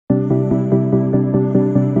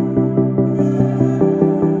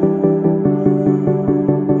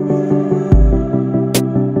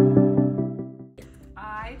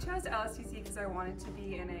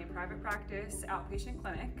outpatient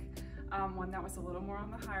clinic, one that was a little more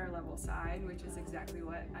on the higher level side, which is exactly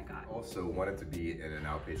what I got. Also wanted to be in an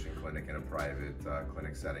outpatient clinic in a private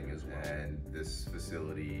clinic setting as well. And this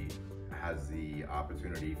facility has the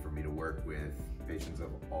opportunity for me to work with patients of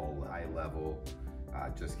all high level,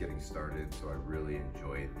 just getting started, so I really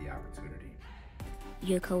enjoyed the opportunity.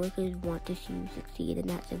 Your coworkers want to see you succeed, and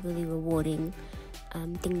that's a really rewarding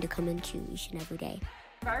thing to come into each and every day.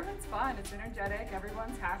 The environment's fun, it's energetic,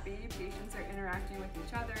 everyone's happy, patients are interacting with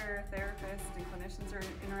each other, therapists and clinicians are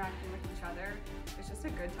interacting with each other. It's just a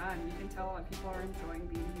good time. You can tell that people are enjoying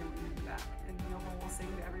being here when you're in the back, and no one will sing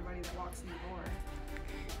to everybody that walks in the door.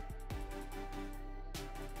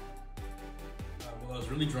 Well, I was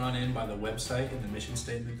really drawn in by the website and the mission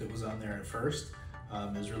statement that was on there at first.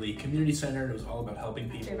 It was really community-centered. It was all about helping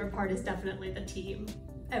people. My favorite part is definitely the team.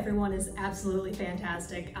 Everyone is absolutely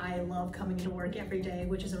fantastic. I love coming into work every day,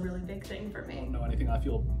 which is a really big thing for me. I don't know anything. I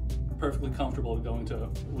feel perfectly comfortable going to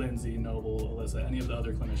Lindsay, Noble, Alyssa, any of the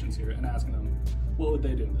other clinicians here and asking them what would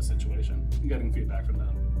they do in this situation and getting feedback from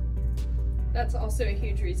them. That's also a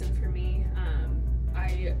huge reason for me.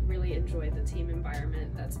 I really enjoy the team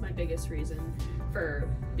environment. That's my biggest reason for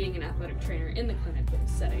being an athletic trainer in the clinical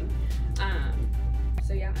setting.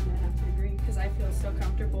 So yeah, I'm gonna have to agree because I feel so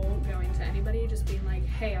comfortable going to anybody just being like,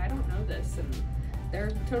 hey, I don't know this, and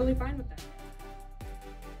they're totally fine with that.